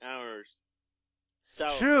 8 hours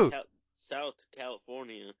south True, south to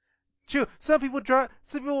California. true. Some people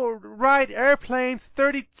ride airplanes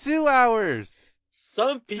 32 hours.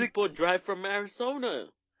 Some Sick. people drive from Arizona,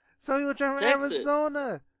 Some people drive from Texas.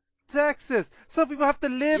 Arizona, Texas. Some people have to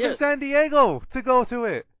live in Yes, San Diego to go to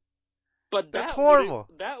it. but That's horrible.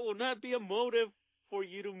 that would not be a motive for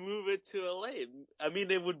you to move it to LA. I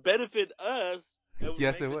mean, it would benefit us. It would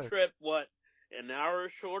Yes, make it the would. trip what, an hour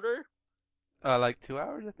shorter? Like 2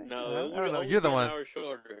 hours, I think. No, it I would don't know. only You're the be an one, hour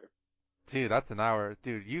shorter. dude. That's an hour,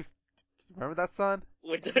 dude. You remember that, son?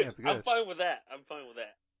 Which I think that's I'm good. fine with that. I'm fine with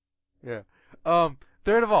that. Yeah.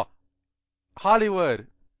 Third of all, Hollywood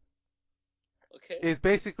Okay. is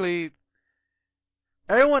basically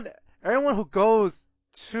everyone. Everyone who goes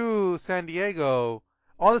to San Diego,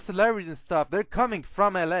 all the celebrities and stuff, they're coming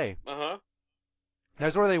from LA. Uh huh.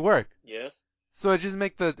 That's where they work. Yes. So it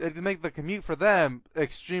make the commute for them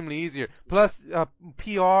extremely easier. Plus,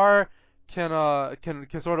 PR can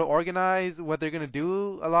sort of organize what they're gonna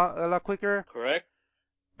do a lot quicker. Correct.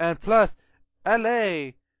 And plus,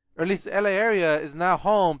 LA, or at least the LA area, is now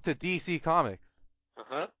home to DC Comics. Uh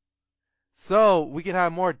huh. So we can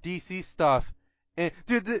have more DC stuff. And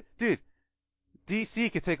dude, DC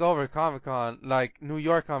could take over Comic Con like New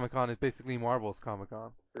York Comic Con is basically Marvel's Comic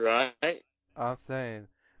Con. Right. I'm saying.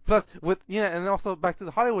 Plus, and also back to the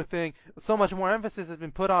Hollywood thing, so much more emphasis has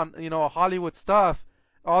been put on Hollywood stuff.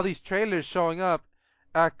 All these trailers showing up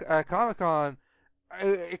at Comic Con,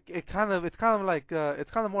 it's kind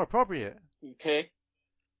of more appropriate. Okay.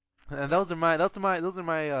 And those are my 2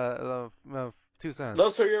 cents.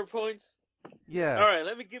 Those are your points. All Yeah. right.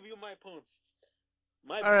 Let me give you my points.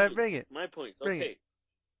 My All right, points. bring it, My points. bring it. Okay.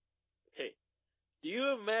 Okay. Do you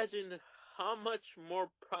imagine how much more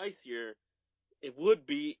pricier it would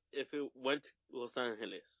be if it went to Los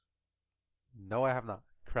Angeles? No, I have not.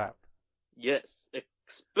 Crap. Yes.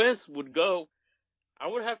 Expense would go, I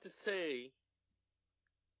would have to say,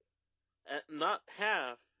 at not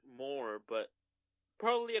half more, but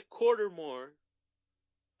probably a quarter more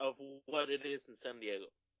of what it is in San Diego.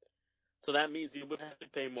 So that means you would have to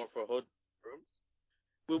pay more for hotel rooms.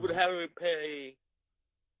 We would Hmm. have to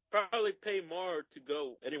probably pay more to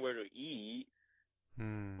go anywhere to eat.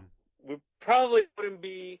 Hmm. We probably wouldn't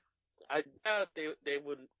be. I doubt they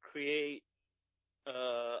would create.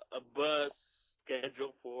 a bus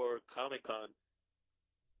scheduled for Comic Con.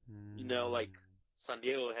 Like Mm. San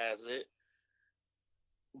Diego has it.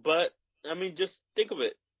 But I mean, just think of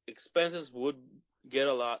it. Expenses would get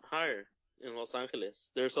a lot higher in Los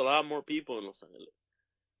Angeles. There's a lot more people in Los Angeles.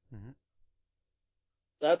 Mhm.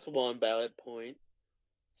 That's one valid point.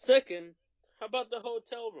 Second, how about the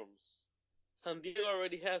hotel rooms? San Diego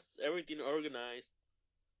already has everything organized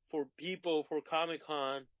for people for Comic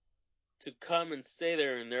Con to come and stay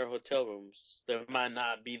there in their hotel rooms. There might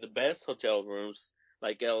not be the best hotel rooms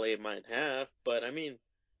like LA might have, but I mean,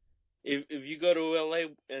 if you go to LA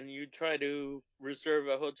and you try to reserve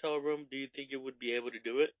a hotel room, do you think you would be able to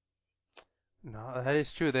do it? No, that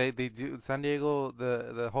is true. They do San Diego,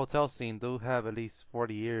 the hotel scene do have at least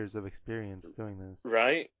 40 years of experience doing this.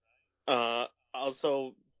 Right?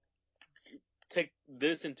 Also take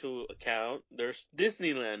this into account. There's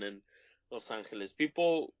Disneyland in Los Angeles.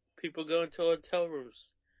 People go into hotel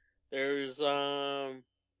rooms. There's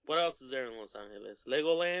what else is there in Los Angeles?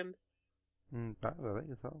 Legoland, I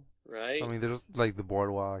think so. I right? mean, there's like the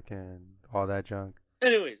boardwalk and all that junk.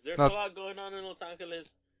 Anyways, there's a Not. lot going on in Los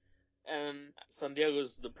Angeles, and San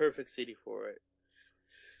Diego's the perfect city for it.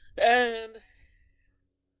 And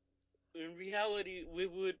in reality, we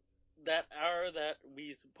would that hour that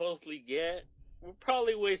we supposedly get, we'll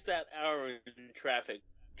probably waste that hour in traffic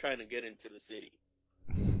trying to get into the city.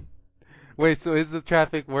 Wait, so is the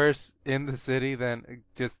traffic worse in the city than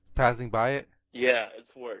just passing by it? Yeah,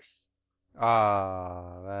 it's worse.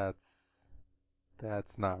 Ah,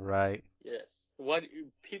 that's not right. Yes. What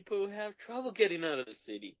people have trouble getting out of the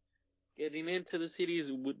city. Getting into the cities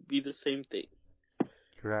would be the same thing.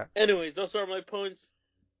 Correct. Anyways, those are my points.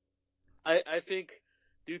 I think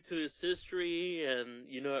due to its history and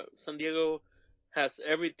San Diego has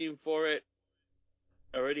everything for it.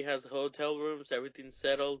 Already has hotel rooms, everything's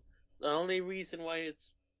settled. The only reason why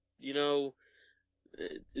you know,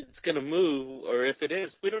 it's gonna move, or if it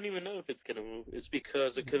is, we don't even know if it's gonna move. It's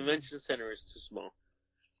because the convention center is too small,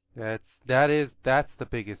 That's the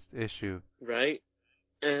biggest issue. right?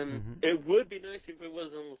 And Hmm. it would be nice if it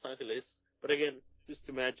was in Los Angeles, but again, just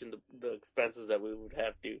imagine the expenses that we would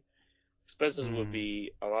have to. Expenses would Mm.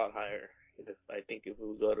 be a lot higher if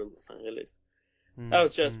we go to Los Angeles. That Mm.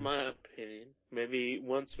 was just Mm. my opinion. Maybe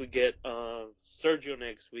once we get Sergio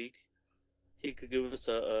next week, he could give us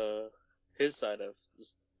a his side of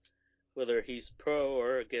this, whether he's pro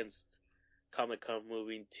or against Comic Con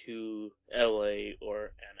moving to LA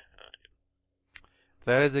or Anaheim.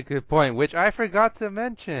 That is a good point, which I forgot to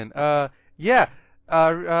mention. Yeah,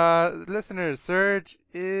 listeners, Serge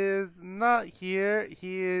is not here.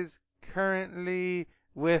 He is currently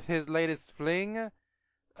with his latest fling.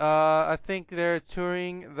 I think they're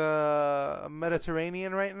touring the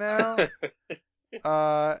Mediterranean right now.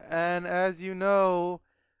 And as you know,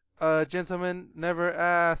 a gentleman never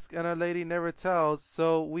asks and a lady never tells.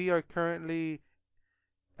 So we are currently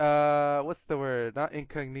what's the word? Not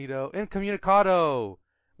incognito, incommunicado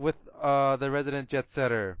with the resident jet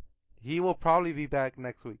setter. He will probably be back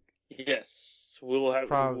next week. Yes,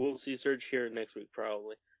 Probably, we'll see Serge here next week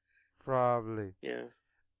probably. probably. Yeah,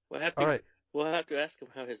 we'll have All to right. we'll have to ask him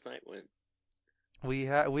how his night went. We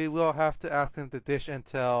will have to ask him to dish and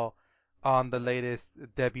tell on the latest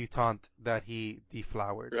debutante that he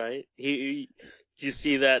deflowered. Right? Did you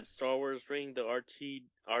see that Star Wars ring, the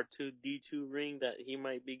R2D2 ring that he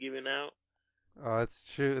might be giving out? That's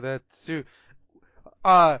true. That's true.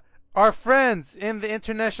 Uh, our friends in the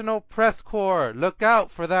International Press Corps, look out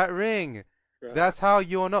for that ring. Right. That's how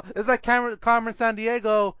you'll know. It's like Carmen San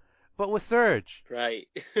Diego, but with Surge. Right.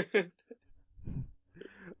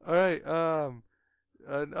 All right.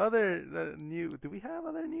 Another new. Do we have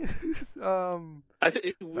other news? I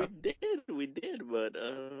think Uh, we did, but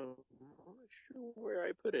I'm not sure where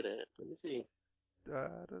I put it at. Let me see.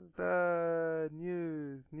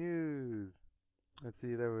 news. Let's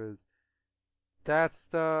see. There was that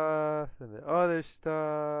stuff and the other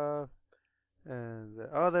stuff and the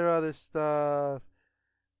other stuff.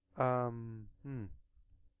 Hmm.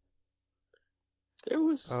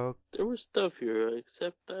 Oh, There was stuff here,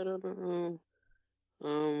 except I don't know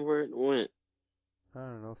where it went. I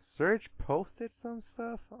don't know. Serge posted some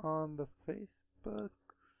stuff on the Facebooks.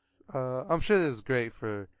 I'm sure this is great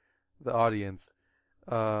for the audience.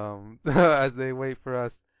 As they wait for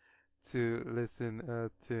us to listen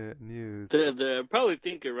to news. They're probably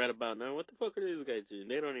thinking right about now, what the fuck are these guys doing?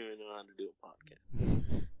 They don't even know how to do a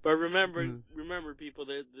podcast. But remember, people,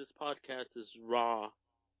 that this podcast is raw,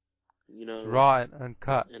 you It's know, raw and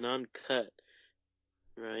uncut. and uncut,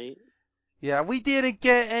 right? Yeah, we didn't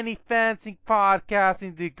get any fancy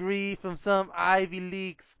podcasting degree from some Ivy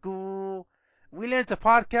League school. We learn to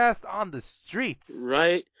podcast on the streets.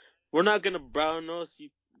 Right? We're not gonna brown nose you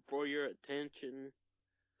for your attention.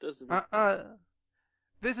 Doesn't make sense. Uh-uh.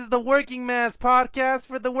 This is the working man's podcast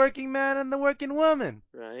for the working man and the working woman.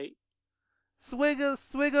 Right? Swig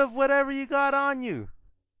of whatever you got on you.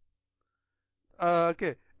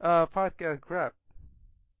 Okay. Podcast crap.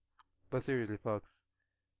 But seriously, folks.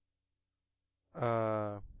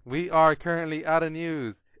 We are currently out of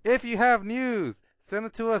news. If you have news, send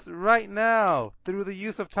it to us right now through the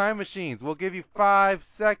use of time machines. We'll give you 5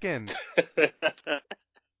 seconds.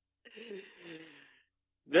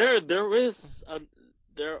 there is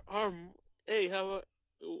there are hey how about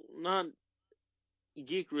not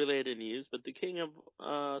geek related news, but the king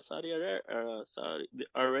of Saudi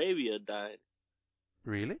Arabia died.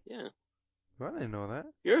 Really? Yeah, Well, I didn't know that.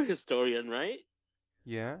 you're a historian, right?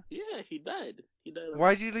 Yeah. Yeah, he died. He died.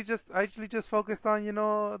 I usually just focus on,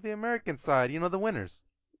 the American side, the winners.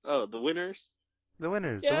 Oh, the winners. The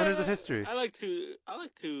winners of Yeah, history. I like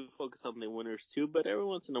to focus on the winners too, but every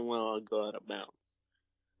once in a while I'll go out of bounds.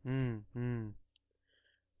 Hmm.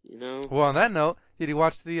 You know, Well, on that note, did you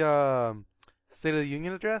watch the State of the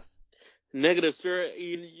Union address? negative, sir.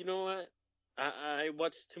 You know what? I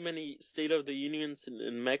watched too many State of the Unions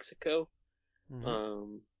in Mexico, Hmm.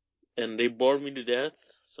 um, and they bored me to death.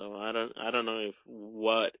 So I don't know if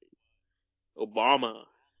what Obama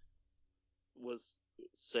was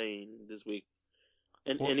saying this week.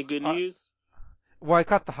 And Well, any good news? I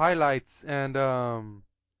caught the highlights and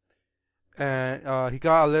he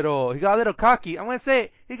got a little cocky. I'm gonna say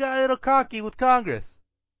it, he got a little cocky with Congress.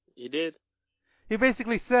 You did. He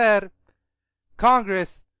basically said,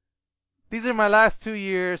 Congress, these are my last 2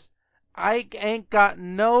 years. I ain't got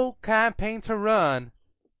no campaign to run.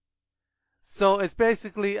 So it's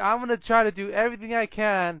basically, I'm going to try to do everything I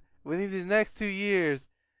can within these next 2 years.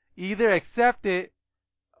 Either accept it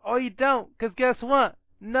or you don't. Because guess what?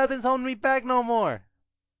 Nothing's holding me back no more.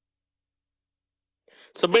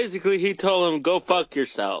 So basically, he told him, "Go fuck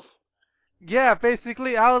yourself." Yeah,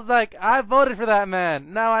 basically, I was like, I voted for that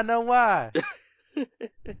man. Now I know why.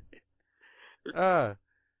 Uh,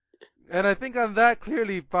 and I think on that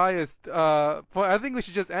clearly biased point, I think we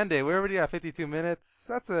should just end it. We're already at 52 minutes.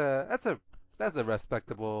 That's a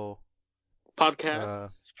respectable uh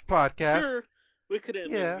Podcast. podcast. Sure, we could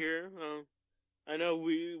end it Yeah. here. I know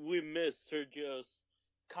we missed Sergio's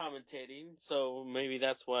commentating, so maybe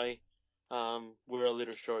that's why we're a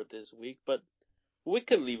little short this week. But we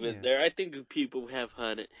could leave it Yeah. there. I think people have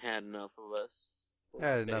had enough of us for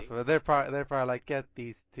Had enough today. of it. They're probably like, get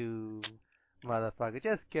these two motherfuckers,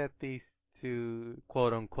 just get these two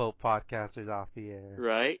quote unquote podcasters off the air.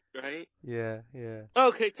 Right, right. Yeah, yeah.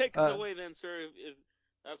 Okay, take us Uh, away then, sir. If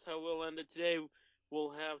that's how we'll end it today,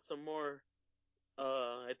 we'll have some more.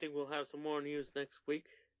 I think we'll have some more news next week.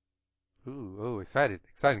 excited,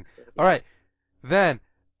 exciting. So All right, then.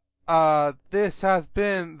 This has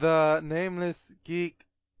been the Nameless Geek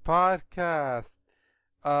podcast.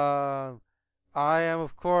 Uh, I am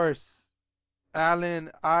of course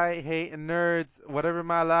Alan. I hate nerds. Whatever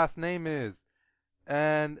my last name is.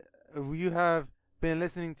 And you have been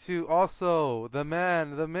listening to also the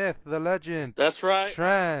man, the myth, the legend, that's right.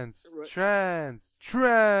 Trans, Trans,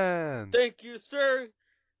 Trans. Thank you, sir.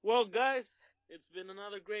 Well, guys, it's been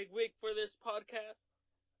another great week for this podcast.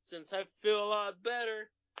 Since I feel a lot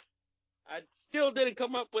better, I still didn't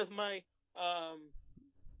come up with my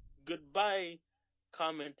goodbye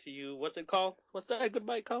comment to you. What's it called? What's that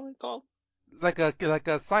goodbye comment called? Like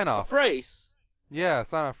a sign A off. phrase. Yeah,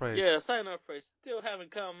 sign off phrase. Yeah, sign off phrase. Still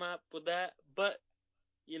haven't come up with that, but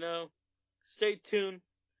you know, stay tuned.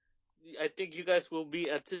 I think you guys will be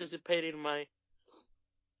anticipating my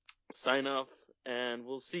sign off, and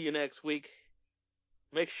we'll see you next week.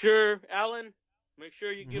 Make sure, Alan, make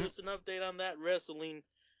sure you give Hmm. us an update on that wrestling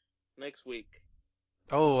next week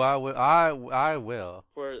Oh, I will. I will.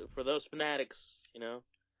 for those fanatics. You know.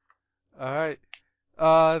 All right.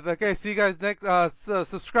 Okay. See you guys next.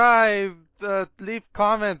 Subscribe. Leave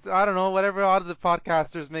comments. I don't know. Whatever all the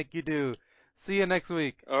podcasters make you do. See you next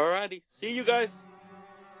week. Alrighty, see you guys.